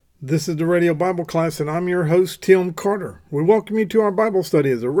This is the Radio Bible Class, and I'm your host, Tim Carter. We welcome you to our Bible study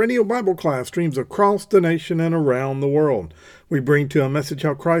as the Radio Bible Class streams across the nation and around the world. We bring to you a message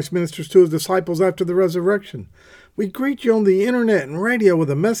how Christ ministers to his disciples after the resurrection. We greet you on the internet and radio with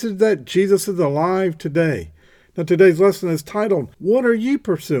a message that Jesus is alive today. Now, today's lesson is titled, What Are You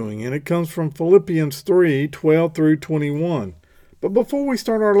Pursuing? And it comes from Philippians 3:12 through 21. But before we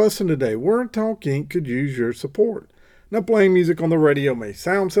start our lesson today, Word Talk Inc. could use your support. Now, playing music on the radio may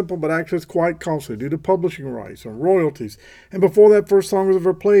sound simple, but actually it's quite costly due to publishing rights and royalties. And before that first song was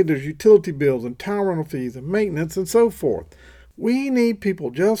ever played, there's utility bills and tower rental fees and maintenance and so forth. We need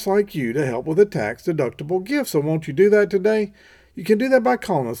people just like you to help with a tax-deductible gift. So won't you do that today? You can do that by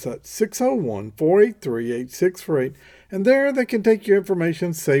calling us at 601-483-8648, and there they can take your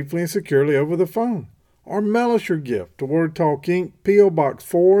information safely and securely over the phone. Or mail us your gift to Word Talk Inc., P.O. Box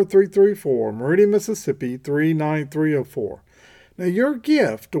 4334, Meridian, Mississippi 39304. Now, your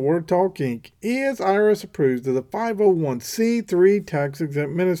gift to Word Talk Inc. is IRS approved as a 501c3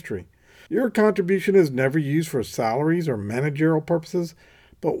 tax-exempt ministry. Your contribution is never used for salaries or managerial purposes,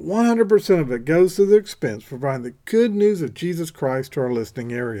 but 100% of it goes to the expense providing the good news of Jesus Christ to our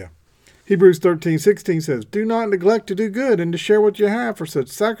listening area. Hebrews 13:16 says, Do not neglect to do good and to share what you have, for such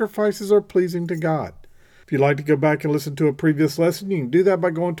sacrifices are pleasing to God. If you'd like to go back and listen to a previous lesson, you can do that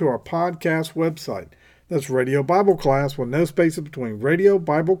by going to our podcast website. That's Radio Bible Class with no spaces between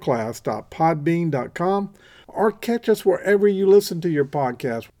radiobibleclass.podbean.com, or catch us wherever you listen to your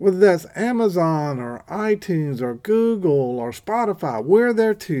podcast, whether that's Amazon or iTunes or Google or Spotify. We're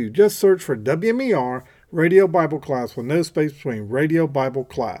there too. Just search for WMER, Radio Bible Class with no space between Radio Bible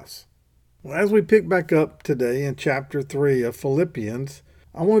Class. Well, as we pick back up today in chapter 3 of Philippians,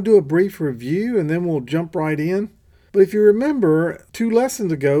 I want to do a brief review and then we'll jump right in. But if you remember, 2 lessons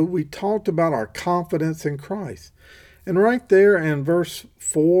ago, we talked about our confidence in Christ. And right there in verse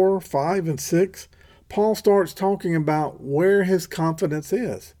 4, 5, and 6, Paul starts talking about where his confidence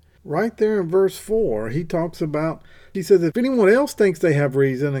is. Right there in verse 4, he says, if anyone else thinks they have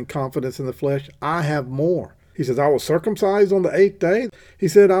reason and confidence in the flesh, I have more. He says, I was circumcised on the 8th day. He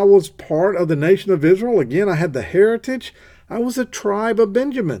said, I was part of the nation of Israel. Again, I had the heritage. I was a tribe of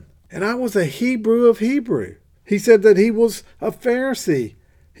Benjamin, and I was a Hebrew of Hebrew. He said that he was a Pharisee.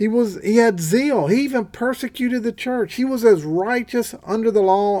 He had zeal. He even persecuted the church. He was as righteous under the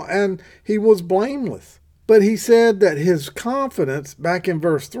law, and he was blameless. But he said that his confidence, back in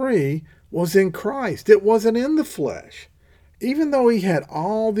verse 3, was in Christ. It wasn't in the flesh. Even though he had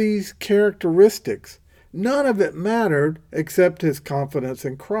all these characteristics, none of it mattered except his confidence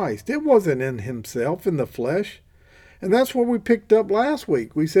in Christ. It wasn't in himself, in the flesh. And that's what we picked up last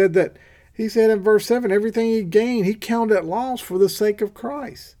week. He said in verse 7, everything he gained, he counted at loss for the sake of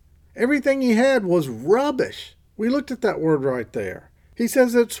Christ. Everything he had was rubbish. We looked at that word right there. He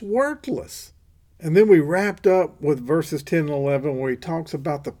says it's worthless. And then we wrapped up with verses 10 and 11 where he talks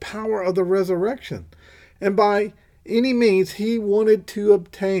about the power of the resurrection. And by any means, he wanted to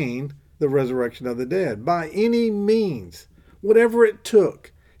obtain the resurrection of the dead. By any means, whatever it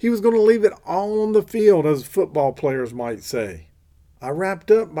took. He was going to leave it all on the field, as football players might say. I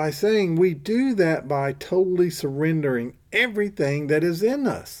wrapped up by saying we do that by totally surrendering everything that is in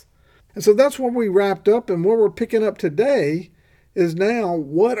us. And so that's where we wrapped up, and where we're picking up today is now,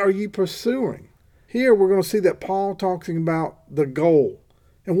 what are you pursuing? Here we're going to see that Paul talking about the goal.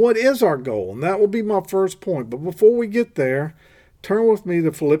 And what is our goal? And that will be my first point. But before we get there, turn with me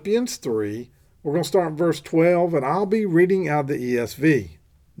to Philippians 3. We're going to start in verse 12, and I'll be reading out the ESV.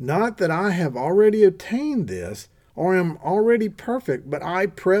 Not that I have already attained this or am already perfect, but I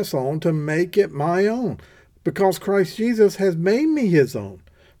press on to make it my own, because Christ Jesus has made me his own.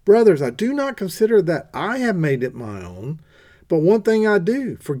 Brothers, I do not consider that I have made it my own, but one thing I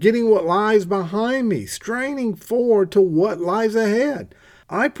do, forgetting what lies behind me, straining forward to what lies ahead.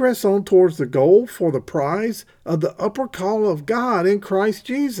 I press on towards the goal for the prize of the upper call of God in Christ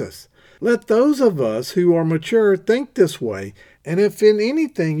Jesus. Let those of us who are mature think this way, and if in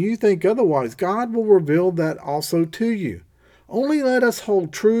anything you think otherwise, God will reveal that also to you. Only let us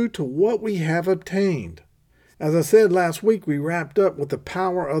hold true to what we have obtained. As I said last week, we wrapped up with the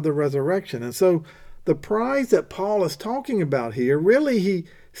power of the resurrection. And so the prize that Paul is talking about here, really he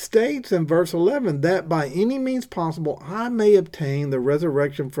states in verse 11 that by any means possible I may obtain the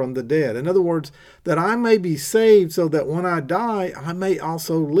resurrection from the dead. In other words, that I may be saved so that when I die, I may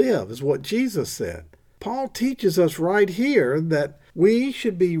also live, is what Jesus said. Paul teaches us right here that we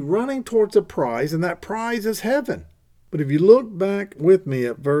should be running towards a prize, and that prize is heaven. But if you look back with me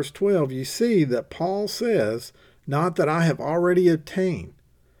at verse 12, you see that Paul says, not that I have already attained.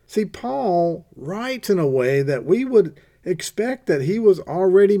 See, Paul writes in a way that we would expect that he was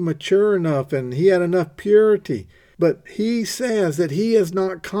already mature enough and he had enough purity. But he says that he has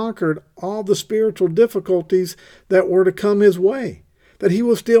not conquered all the spiritual difficulties that were to come his way, that he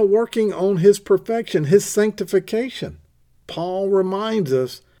was still working on his perfection, his sanctification. Paul reminds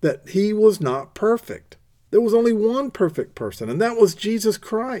us that he was not perfect. There was only one perfect person, and that was Jesus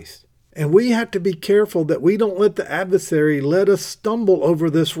Christ. And we have to be careful that we don't let the adversary let us stumble over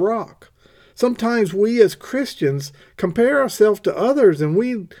this rock. Sometimes we as Christians compare ourselves to others and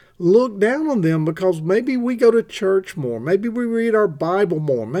we look down on them because maybe we go to church more, maybe we read our Bible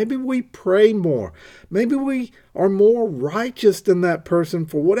more, maybe we pray more, maybe we are more righteous than that person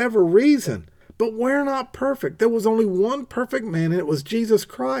for whatever reason. But we're not perfect. There was only one perfect man, and it was Jesus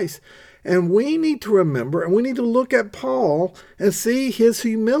Christ. And we need to remember, and we need to look at Paul and see his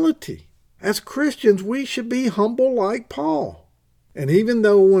humility. As Christians, we should be humble like Paul. And even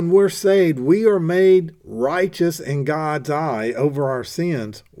though when we're saved, we are made righteous in God's eye over our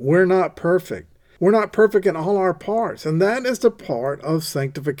sins, we're not perfect. We're not perfect in all our parts. And that is the part of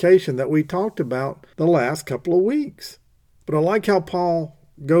sanctification that we talked about the last couple of weeks. But I like how Paul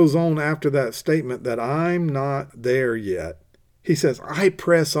goes on after that statement that I'm not there yet. He says, I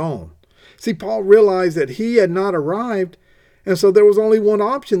press on. See, Paul realized that he had not arrived, and so there was only one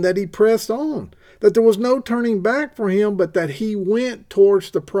option, that he pressed on, that there was no turning back for him, but that he went towards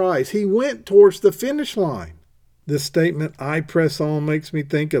the prize. He went towards the finish line. This statement, I press on, makes me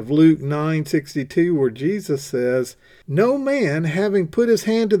think of Luke 9:62, where Jesus says, no man having put his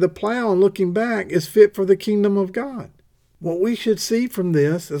hand to the plow and looking back is fit for the kingdom of God. What we should see from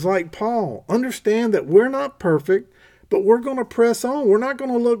this is, like Paul, understand that we're not perfect, but we're going to press on. We're not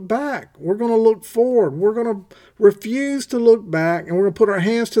going to look back. We're going to look forward. We're going to refuse to look back, and we're going to put our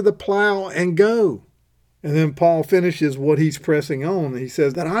hands to the plow and go. And then Paul finishes what he's pressing on. He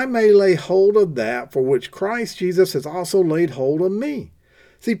says, that I may lay hold of that for which Christ Jesus has also laid hold of me.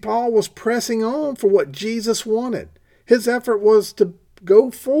 See, Paul was pressing on for what Jesus wanted. His effort was to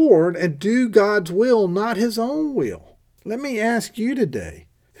go forward and do God's will, not his own will. Let me ask you today,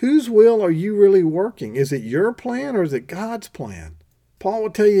 whose will are you really working? Is it your plan or is it God's plan? Paul will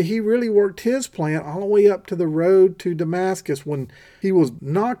tell you he really worked his plan all the way up to the road to Damascus when he was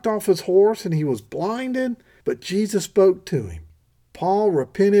knocked off his horse and he was blinded, but Jesus spoke to him. Paul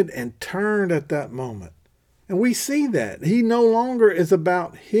repented and turned at that moment. And we see that. He no longer is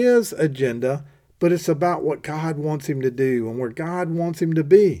about his agenda, but it's about what God wants him to do and where God wants him to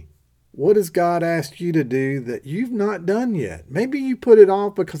be. What has God asked you to do that you've not done yet? Maybe you put it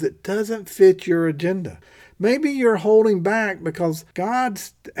off because it doesn't fit your agenda. Maybe you're holding back because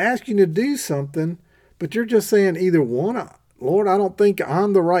God's asking you to do something, but you're just saying either one, Lord, I don't think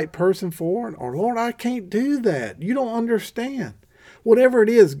I'm the right person for it, or Lord, I can't do that. You don't understand. Whatever it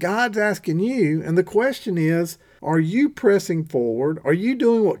is, God's asking you, and the question is, are you pressing forward? Are you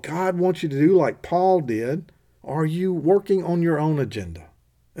doing what God wants you to do like Paul did? Or are you working on your own agenda?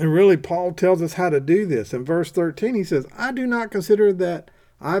 And really, Paul tells us how to do this. In verse 13, he says, I do not consider that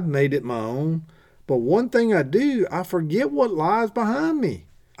I've made it my own, but one thing I do, I forget what lies behind me.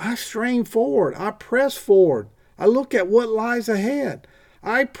 I strain forward. I press forward. I look at what lies ahead.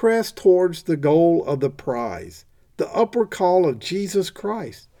 I press towards the goal of the prize, the upward call of Jesus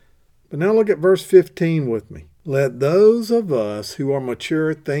Christ. But now look at verse 15 with me. Let those of us who are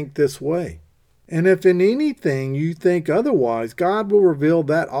mature think this way. And if in anything you think otherwise, God will reveal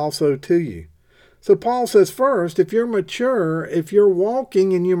that also to you. So Paul says first, if you're mature, if you're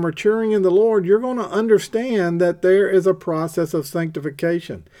walking and you're maturing in the Lord, you're going to understand that there is a process of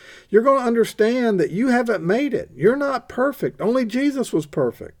sanctification. You're going to understand that you haven't made it. You're not perfect. Only Jesus was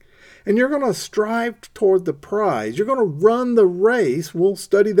perfect. And you're going to strive toward the prize. You're going to run the race. We'll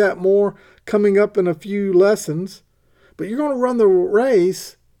study that more coming up in a few lessons. But you're going to run the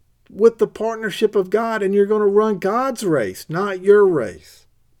race with the partnership of God, and you're going to run God's race, not your race.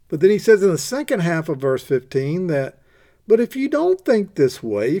 But then he says in the second half of verse 15 that, but if you don't think this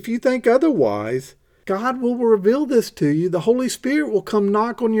way, if you think otherwise, God will reveal this to you. The Holy Spirit will come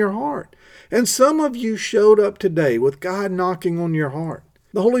knock on your heart. And some of you showed up today with God knocking on your heart.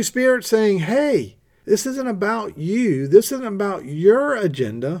 The Holy Spirit saying, hey, this isn't about you. This isn't about your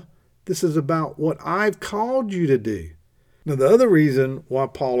agenda. This is about what I've called you to do. Now, the other reason why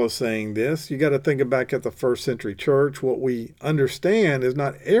Paul is saying this, you got to think back at the first century church. What we understand is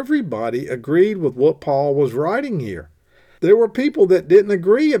not everybody agreed with what Paul was writing here. There were people that didn't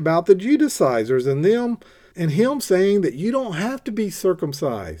agree about the Judaizers and him saying that you don't have to be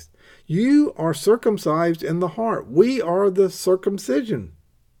circumcised. You are circumcised in the heart. We are the circumcision.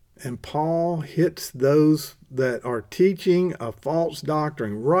 And Paul hits those that are teaching a false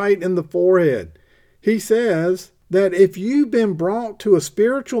doctrine right in the forehead. He says that if you've been brought to a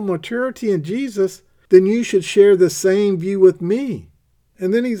spiritual maturity in Jesus, then you should share the same view with me.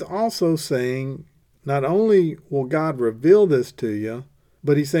 And then he's also saying, not only will God reveal this to you,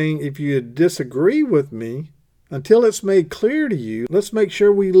 but he's saying if you disagree with me, until it's made clear to you, let's make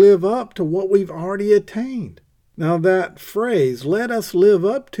sure we live up to what we've already attained. Now that phrase, let us live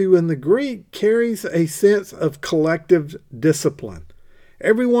up to, in the Greek, carries a sense of collective discipline.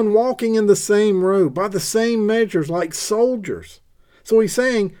 Everyone walking in the same road, by the same measures, like soldiers. So he's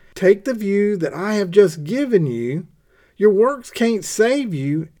saying, take the view that I have just given you. Your works can't save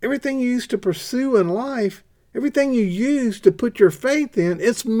you. Everything you used to pursue in life, everything you used to put your faith in,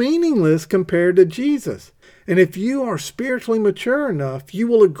 it's meaningless compared to Jesus. And if you are spiritually mature enough, you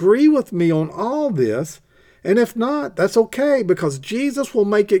will agree with me on all this. And if not, that's okay, because Jesus will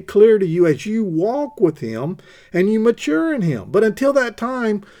make it clear to you as you walk with him and you mature in him. But until that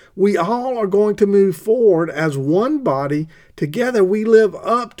time, we all are going to move forward as one body. Together we live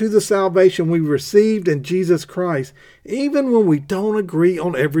up to the salvation we received in Jesus Christ, even when we don't agree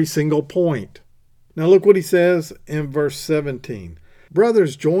on every single point. Now look what he says in verse 17.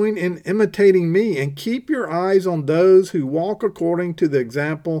 Brothers, join in imitating me and keep your eyes on those who walk according to the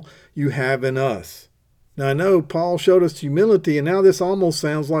example you have in us. Now I know Paul showed us humility, and now this almost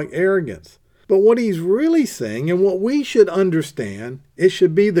sounds like arrogance. But what he's really saying, and what we should understand, it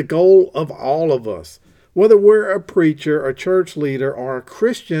should be the goal of all of us. Whether we're a preacher, a church leader, or a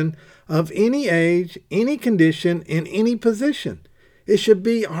Christian of any age, any condition, in any position. It should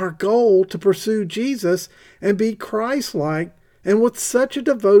be our goal to pursue Jesus and be Christ-like, and with such a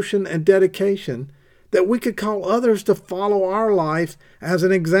devotion and dedication that we could call others to follow our life as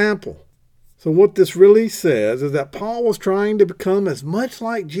an example. So what this really says is that Paul was trying to become as much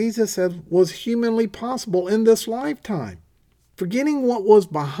like Jesus as was humanly possible in this lifetime, forgetting what was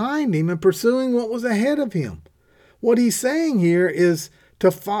behind him and pursuing what was ahead of him. What he's saying here is to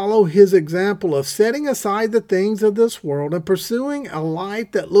follow his example of setting aside the things of this world and pursuing a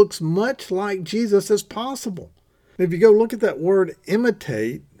life that looks much like Jesus as possible. If you go look at that word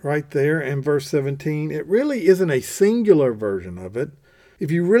imitate right there in verse 17, it really isn't a singular version of it. If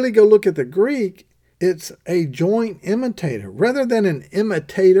you really go look at the Greek, it's a joint imitator. Rather than an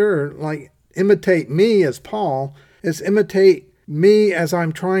imitator, like imitate me as Paul, it's imitate me as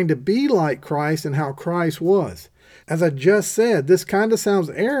I'm trying to be like Christ and how Christ was. As I just said, this kind of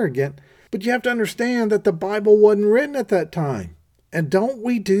sounds arrogant, but you have to understand that the Bible wasn't written at that time. And don't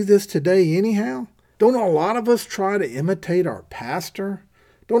we do this today anyhow? Don't a lot of us try to imitate our pastor?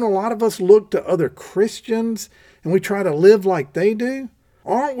 Don't a lot of us look to other Christians and we try to live like they do?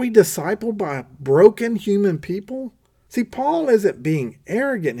 Aren't we discipled by broken human people? See, Paul isn't being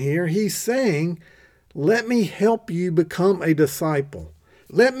arrogant here. He's saying, let me help you become a disciple.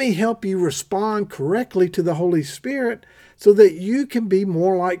 Let me help you respond correctly to the Holy Spirit so that you can be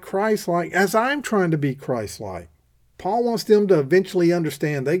more like Christ-like as I'm trying to be Christ-like. Paul wants them to eventually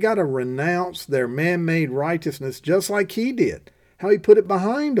understand they got to renounce their man-made righteousness just like he did, how he put it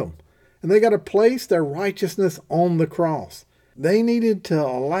behind them. And they got to place their righteousness on the cross. They needed to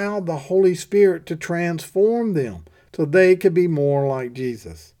allow the Holy Spirit to transform them so they could be more like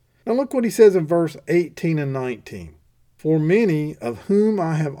Jesus. Now look what he says in verse 18 and 19. For many of whom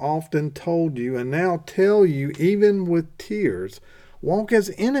I have often told you and now tell you even with tears, walk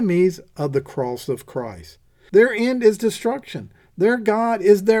as enemies of the cross of Christ. Their end is destruction. Their God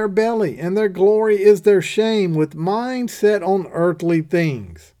is their belly, and their glory is their shame, with minds set on earthly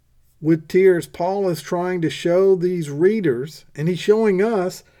things. With tears, Paul is trying to show these readers, and he's showing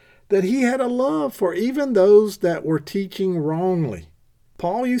us, that he had a love for even those that were teaching wrongly.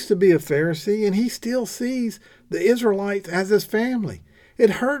 Paul used to be a Pharisee, and he still sees the Israelites as his family. It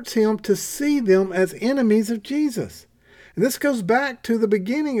hurts him to see them as enemies of Jesus. And this goes back to the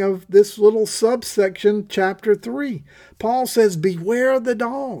beginning of this little subsection, chapter 3. Paul says, beware of the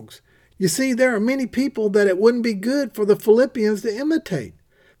dogs. You see, there are many people that it wouldn't be good for the Philippians to imitate.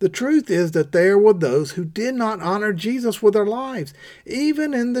 The truth is that there were those who did not honor Jesus with their lives,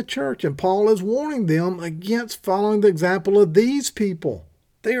 even in the church. And Paul is warning them against following the example of these people.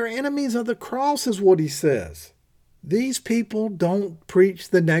 They are enemies of the cross, is what he says. These people don't preach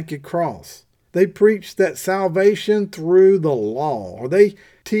the naked cross. They preach that salvation through the law, or they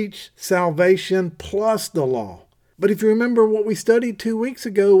teach salvation plus the law. But if you remember what we studied 2 weeks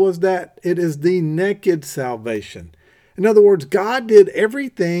ago was that it is the naked salvation. In other words, God did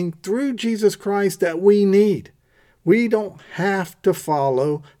everything through Jesus Christ that we need. We don't have to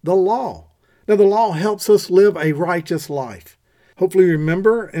follow the law. Now, the law helps us live a righteous life. Hopefully you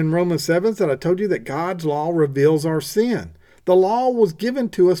remember in Romans 7 that I told you that God's law reveals our sin. The law was given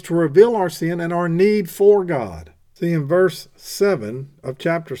to us to reveal our sin and our need for God. See, in verse 7 of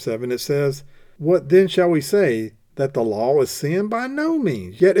chapter 7, it says, "What then shall we say? That the law is sin? By no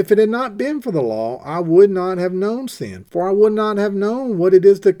means. Yet if it had not been for the law, I would not have known sin. For I would not have known what it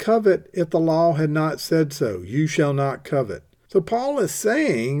is to covet if the law had not said so. You shall not covet." So Paul is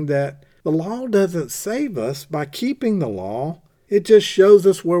saying that the law doesn't save us by keeping the law. It just shows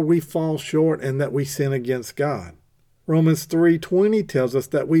us where we fall short and that we sin against God. Romans 3:20 tells us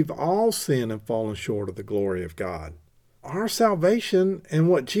that we've all sinned and fallen short of the glory of God. Our salvation and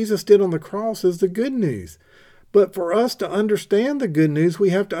what Jesus did on the cross is the good news. But for us to understand the good news, we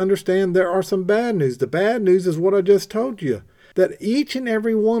have to understand there are some bad news. The bad news is what I just told you, that each and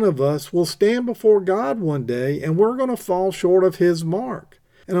every one of us will stand before God one day and we're going to fall short of His mark.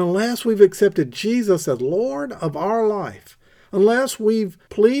 And unless we've accepted Jesus as Lord of our life, unless we've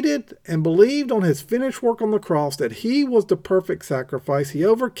pleaded and believed on His finished work on the cross, that He was the perfect sacrifice, He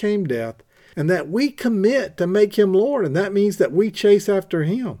overcame death, and that we commit to make Him Lord, and that means that we chase after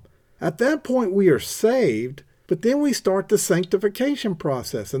Him. At that point we are saved, but then we start the sanctification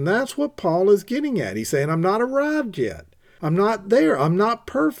process, and that's what Paul is getting at. He's saying, I'm not arrived yet. I'm not there. I'm not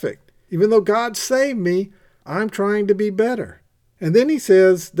perfect. Even though God saved me, I'm trying to be better. And then he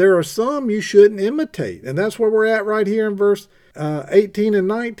says, there are some you shouldn't imitate. And that's where we're at right here in verse 18 and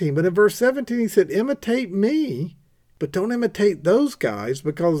 19. But in verse 17, he said, imitate me, but don't imitate those guys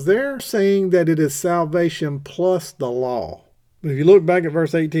because they're saying that it is salvation plus the law. But if you look back at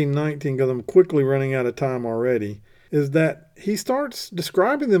verse 18 and 19, because I'm quickly running out of time already, is that he starts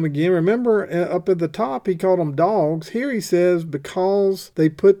describing them again. Remember, up at the top, he called them dogs. Here he says, because they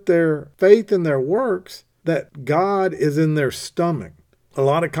put their faith in their works, that God is in their stomach. A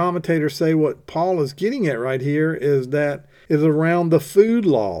lot of commentators say what Paul is getting at right here is that is around the food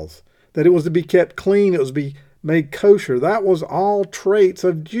laws, that it was to be kept clean, it was to be made kosher. That was all traits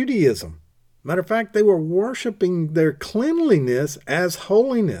of Judaism. Matter of fact, they were worshiping their cleanliness as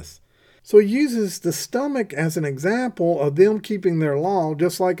holiness. So he uses the stomach as an example of them keeping their law,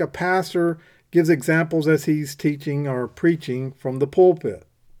 just like a pastor gives examples as he's teaching or preaching from the pulpit.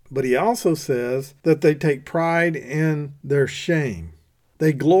 But he also says that they take pride in their shame.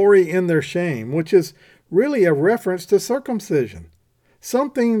 They glory in their shame, which is really a reference to circumcision.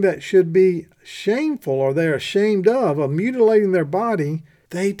 Something that should be shameful or they're ashamed of mutilating their body,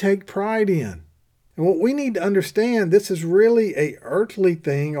 they take pride in. And what we need to understand, this is really a earthly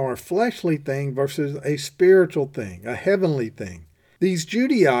thing or a fleshly thing versus a spiritual thing, a heavenly thing. These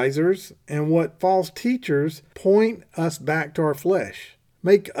Judaizers and what false teachers point us back to our flesh,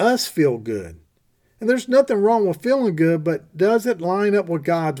 make us feel good. And there's nothing wrong with feeling good, but does it line up with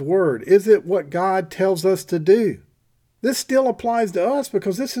God's word? Is it what God tells us to do? This still applies to us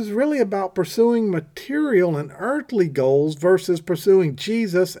because this is really about pursuing material and earthly goals versus pursuing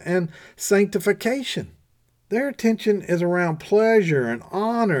Jesus and sanctification. Their attention is around pleasure and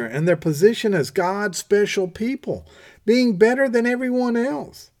honor and their position as God's special people, being better than everyone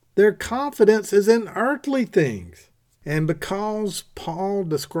else. Their confidence is in earthly things. And because Paul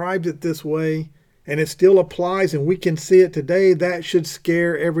describes it this way, and it still applies and we can see it today, that should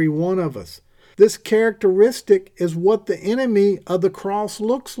scare every one of us. This characteristic is what the enemy of the cross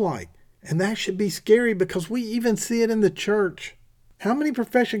looks like. And that should be scary because we even see it in the church. How many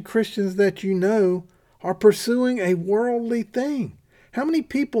professing Christians that you know are pursuing a worldly thing? How many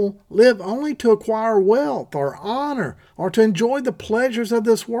people live only to acquire wealth or honor or to enjoy the pleasures of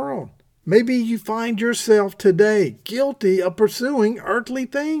this world? Maybe you find yourself today guilty of pursuing earthly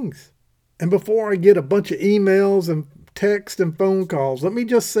things. And before I get a bunch of emails and text and phone calls, let me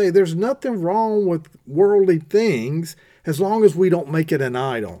just say there's nothing wrong with worldly things as long as we don't make it an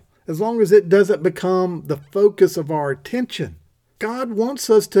idol, as long as it doesn't become the focus of our attention. God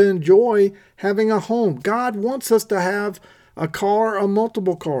wants us to enjoy having a home. God wants us to have a car or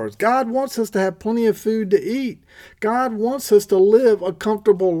multiple cars. God wants us to have plenty of food to eat. God wants us to live a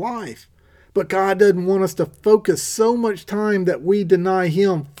comfortable life. But God doesn't want us to focus so much time that we deny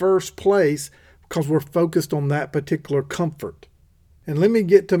Him first place because we're focused on that particular comfort. And let me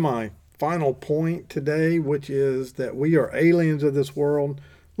get to my final point today, which is that we are aliens of this world.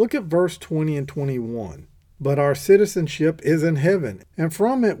 Look at verse 20 and 21. But our citizenship is in heaven, and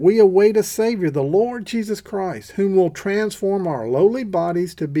from it we await a Savior, the Lord Jesus Christ, whom will transform our lowly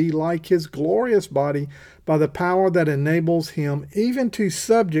bodies to be like His glorious body by the power that enables Him even to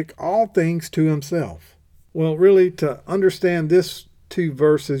subject all things to Himself. Well, really, to understand this two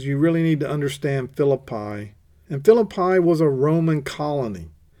verses, you really need to understand Philippi. And Philippi was a Roman colony.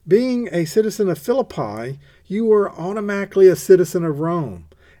 Being a citizen of Philippi, you were automatically a citizen of Rome.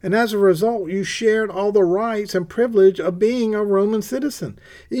 And as a result, you shared all the rights and privilege of being a Roman citizen,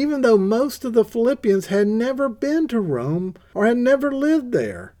 even though most of the Philippians had never been to Rome or had never lived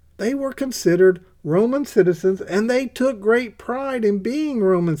there. They were considered Roman citizens, and they took great pride in being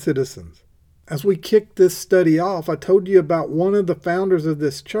Roman citizens. As we kicked this study off, I told you about one of the founders of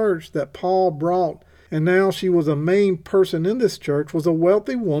this church that Paul brought, and now she was a main person in this church, was a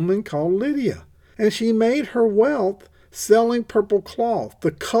wealthy woman called Lydia. And she made her wealth selling purple cloth,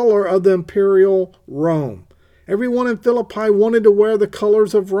 the color of the imperial Rome. Everyone in Philippi wanted to wear the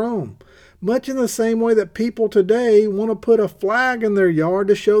colors of Rome, much in the same way that people today want to put a flag in their yard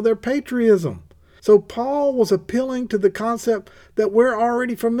to show their patriotism. So Paul was appealing to the concept that we're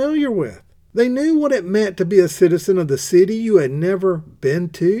already familiar with. They knew what it meant to be a citizen of the city you had never been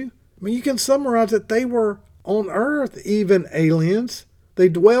to. I mean, you can summarize it. They were on earth, even aliens. They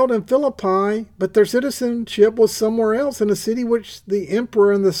dwelled in Philippi, but their citizenship was somewhere else in a city which the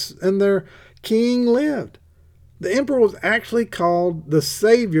emperor and their king lived. The emperor was actually called the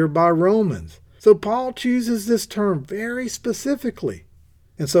Savior by Romans. So Paul chooses this term very specifically.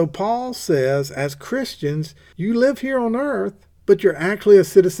 And so Paul says, as Christians, you live here on earth, but you're actually a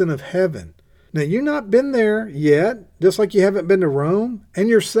citizen of heaven. Now, you've not been there yet, just like you haven't been to Rome. And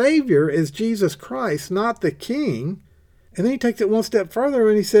your Savior is Jesus Christ, not the King. And then he takes it one step further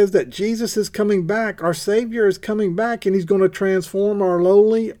and he says that Jesus is coming back. Our Savior is coming back, and he's going to transform our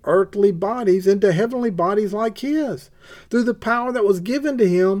lowly earthly bodies into heavenly bodies like his through the power that was given to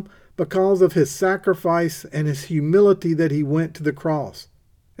him because of his sacrifice and his humility that he went to the cross.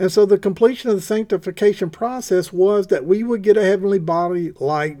 And so the completion of the sanctification process was that we would get a heavenly body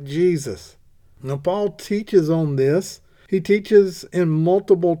like Jesus. Now, Paul teaches on this. He teaches in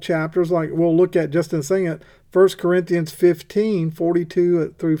multiple chapters, like we'll look at just in a second. 1 Corinthians 15,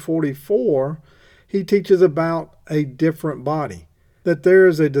 42 through 44, he teaches about a different body. That there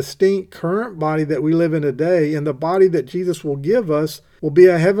is a distinct current body that we live in today, and the body that Jesus will give us will be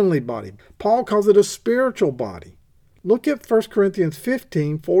a heavenly body. Paul calls it a spiritual body. Look at 1 Corinthians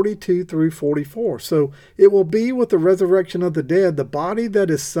 15, 42 through 44. So it will be with the resurrection of the dead, the body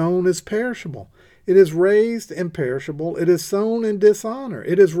that is sown is perishable. It is raised imperishable. It is sown in dishonor.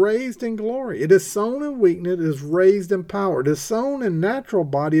 It is raised in glory. It is sown in weakness. It is raised in power. It is sown in natural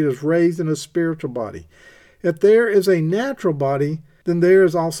body. It is raised in a spiritual body. If there is a natural body, then there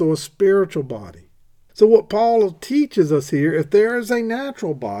is also a spiritual body. So what Paul teaches us here, if there is a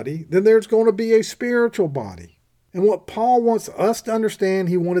natural body, then there's going to be a spiritual body. And what Paul wants us to understand,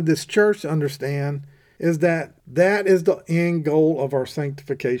 he wanted this church to understand, is that that is the end goal of our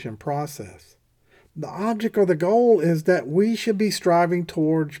sanctification process. The object or the goal is that we should be striving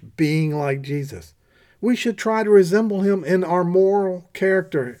towards being like Jesus. We should try to resemble him in our moral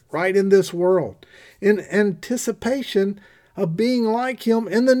character right in this world, in anticipation of being like him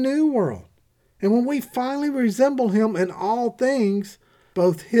in the new world. And when we finally resemble him in all things,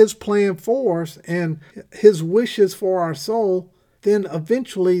 both his plan for us and his wishes for our soul, then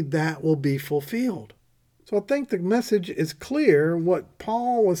eventually that will be fulfilled. So I think the message is clear what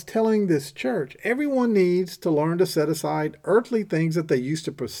Paul was telling this church. Everyone needs to learn to set aside earthly things that they used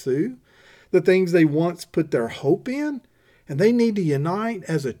to pursue, the things they once put their hope in, and they need to unite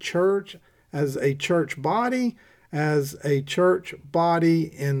as a church body, as a church body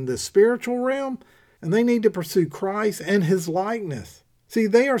in the spiritual realm, and they need to pursue Christ and his likeness. See,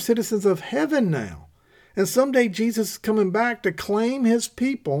 they are citizens of heaven now. And someday Jesus is coming back to claim his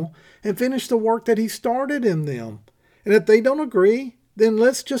people and finish the work that he started in them. And if they don't agree, then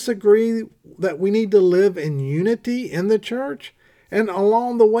let's just agree that we need to live in unity in the church. And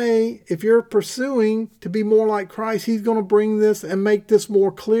along the way, if you're pursuing to be more like Christ, he's going to bring this and make this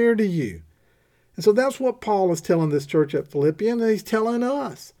more clear to you. And so that's what Paul is telling this church at Philippians, and he's telling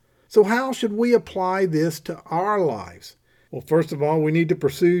us. So how should we apply this to our lives? Well, first of all, we need to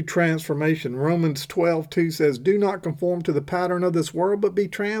pursue transformation. Romans 12:2 says, "Do not conform to the pattern of this world, but be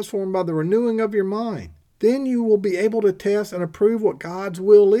transformed by the renewing of your mind. Then you will be able to test and approve what God's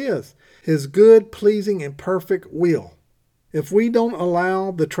will is, his good, pleasing, and perfect will." If we don't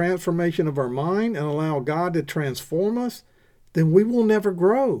allow the transformation of our mind and allow God to transform us, then we will never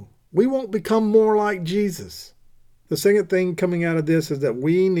grow. We won't become more like Jesus. The second thing coming out of this is that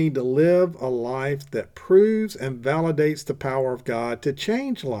we need to live a life that proves and validates the power of God to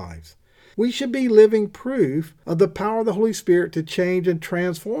change lives. We should be living proof of the power of the Holy Spirit to change and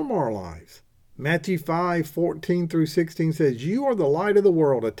transform our lives. Matthew 5:14 through 16 says, "You are the light of the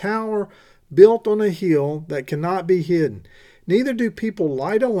world, a tower built on a hill that cannot be hidden. Neither do people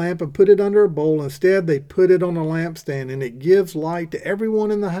light a lamp and put it under a bowl. Instead, they put it on a lampstand, and it gives light to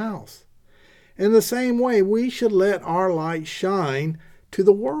everyone in the house." In the same way, we should let our light shine to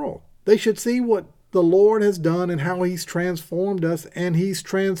the world. They should see what the Lord has done and how He's transformed us, and He's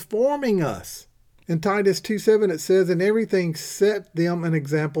transforming us. In Titus 2:7 it says, "In everything set them an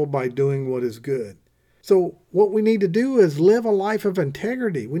example by doing what is good." So what we need to do is live a life of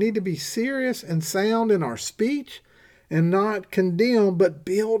integrity. We need to be serious and sound in our speech and not condemn, but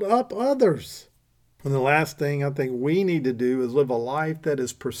build up others. And the last thing I think we need to do is live a life that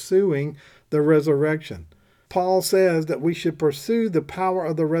is pursuing the resurrection. Paul says that we should pursue the power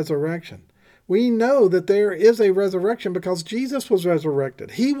of the resurrection. We know that there is a resurrection because Jesus was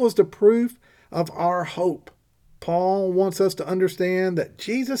resurrected. He was the proof of our hope. Paul wants us to understand that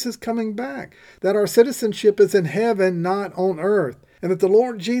Jesus is coming back, that our citizenship is in heaven, not on earth, and that the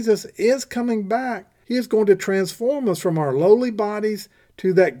Lord Jesus is coming back. He is going to transform us from our lowly bodies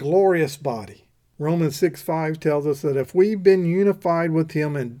to that glorious body. Romans 6:5 tells us that if we've been unified with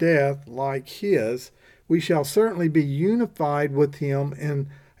Him in death like His, we shall certainly be unified with Him in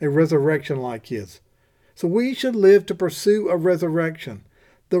a resurrection like His. So we should live to pursue a resurrection,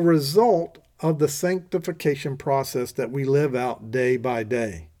 the result of the sanctification process that we live out day by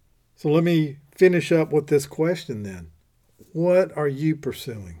day. So let me finish up with this question then. What are you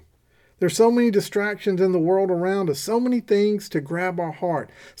pursuing? There's so many distractions in the world around us, so many things to grab our heart,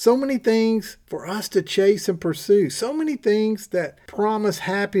 so many things for us to chase and pursue, so many things that promise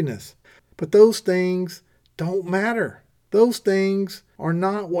happiness. But those things don't matter. Those things are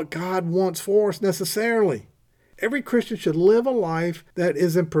not what God wants for us necessarily. Every Christian should live a life that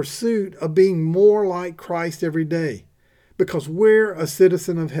is in pursuit of being more like Christ every day, because we're a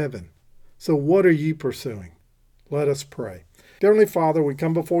citizen of heaven. So what are you pursuing? Let us pray. Dear Heavenly Father, we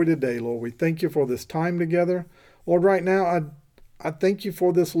come before you today, Lord. We thank you for this time together. Lord, right now, I thank you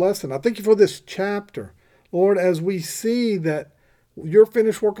for this lesson. I thank you for this chapter. Lord, as we see that your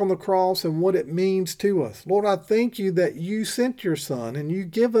finished work on the cross and what it means to us. Lord, I thank you that you sent your Son and you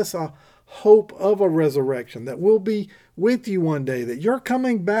give us a hope of a resurrection, that we'll be with you one day, that you're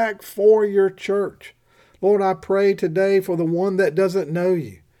coming back for your church. Lord, I pray today for the one that doesn't know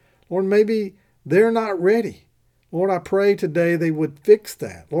you. Lord, maybe they're not ready. Lord, I pray today they would fix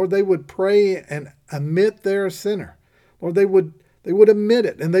that. Lord, they would pray and admit they're a sinner. Lord, they would admit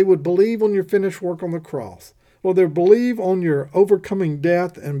it and they would believe on your finished work on the cross. Lord, they would believe on your overcoming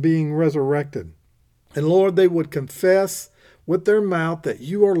death and being resurrected. And Lord, they would confess with their mouth that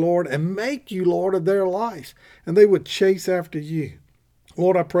you are Lord and make you Lord of their life. And they would chase after you.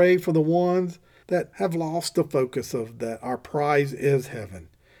 Lord, I pray for the ones that have lost the focus of that our prize is heaven.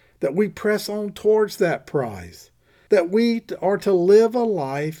 That we press on towards that prize. That we are to live a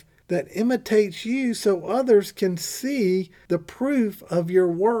life that imitates you so others can see the proof of your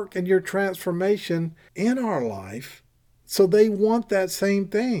work and your transformation in our life. So they want that same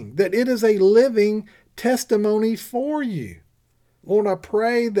thing, that it is a living testimony for you. Lord, I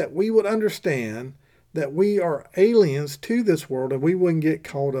pray that we would understand that we are aliens to this world and we wouldn't get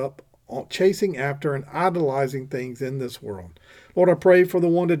caught up on chasing after and idolizing things in this world. Lord, I pray for the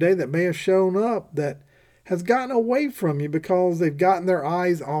one today that may have shown up that has gotten away from you because they've gotten their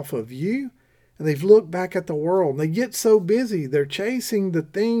eyes off of you and they've looked back at the world. And they get so busy, they're chasing the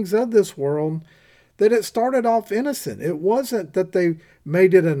things of this world that it started off innocent. It wasn't that they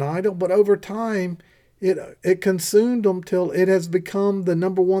made it an idol, but over time it consumed them till it has become the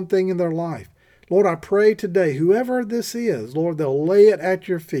number one thing in their life. Lord, I pray today, whoever this is, Lord, they'll lay it at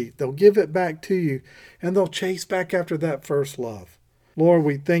your feet. They'll give it back to you and they'll chase back after that first love. Lord,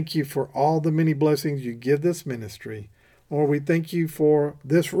 we thank you for all the many blessings you give this ministry. Lord, we thank you for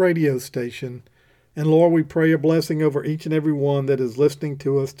this radio station. And Lord, we pray a blessing over each and every one that is listening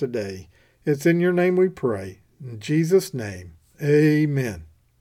to us today. It's in your name we pray. In Jesus' name, amen.